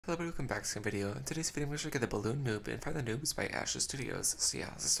Hello everybody, welcome back to the video. In today's video, I'm going to get the Balloon Noob and find the Noobs by Astra Studios. So yeah,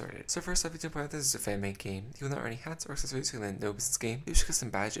 let's get started. So first off, you can point out this is a fan-made game. You will not earn any hats or accessories using the Noobs in this game. You should get some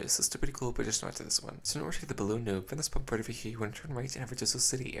badges, so it's still pretty cool, but just not to this one. So in order to get the Balloon Noob, from this pump right over here, you want to turn right and have a Jizzle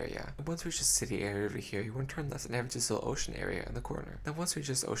City area. And once we reach the city area over here, you want to turn left and have a Jizzle Ocean area in the corner. Then once we reach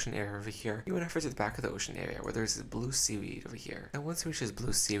this ocean area over here, you want to head to the back of the ocean area where there's this blue seaweed over here. Now once we reach this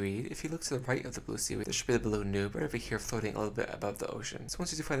blue seaweed, if you look to the right of the blue seaweed, there should be the Balloon Noob right over here floating a little bit above the ocean. So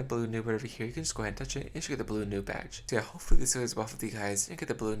once you do find the Balloon Noob right over here, you can just go ahead and touch it and you should get the Balloon Noob badge. So yeah, hopefully this video is well with you guys and get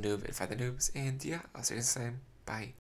the Balloon Noob and find the Noobs. And yeah, I'll see you next time. Bye.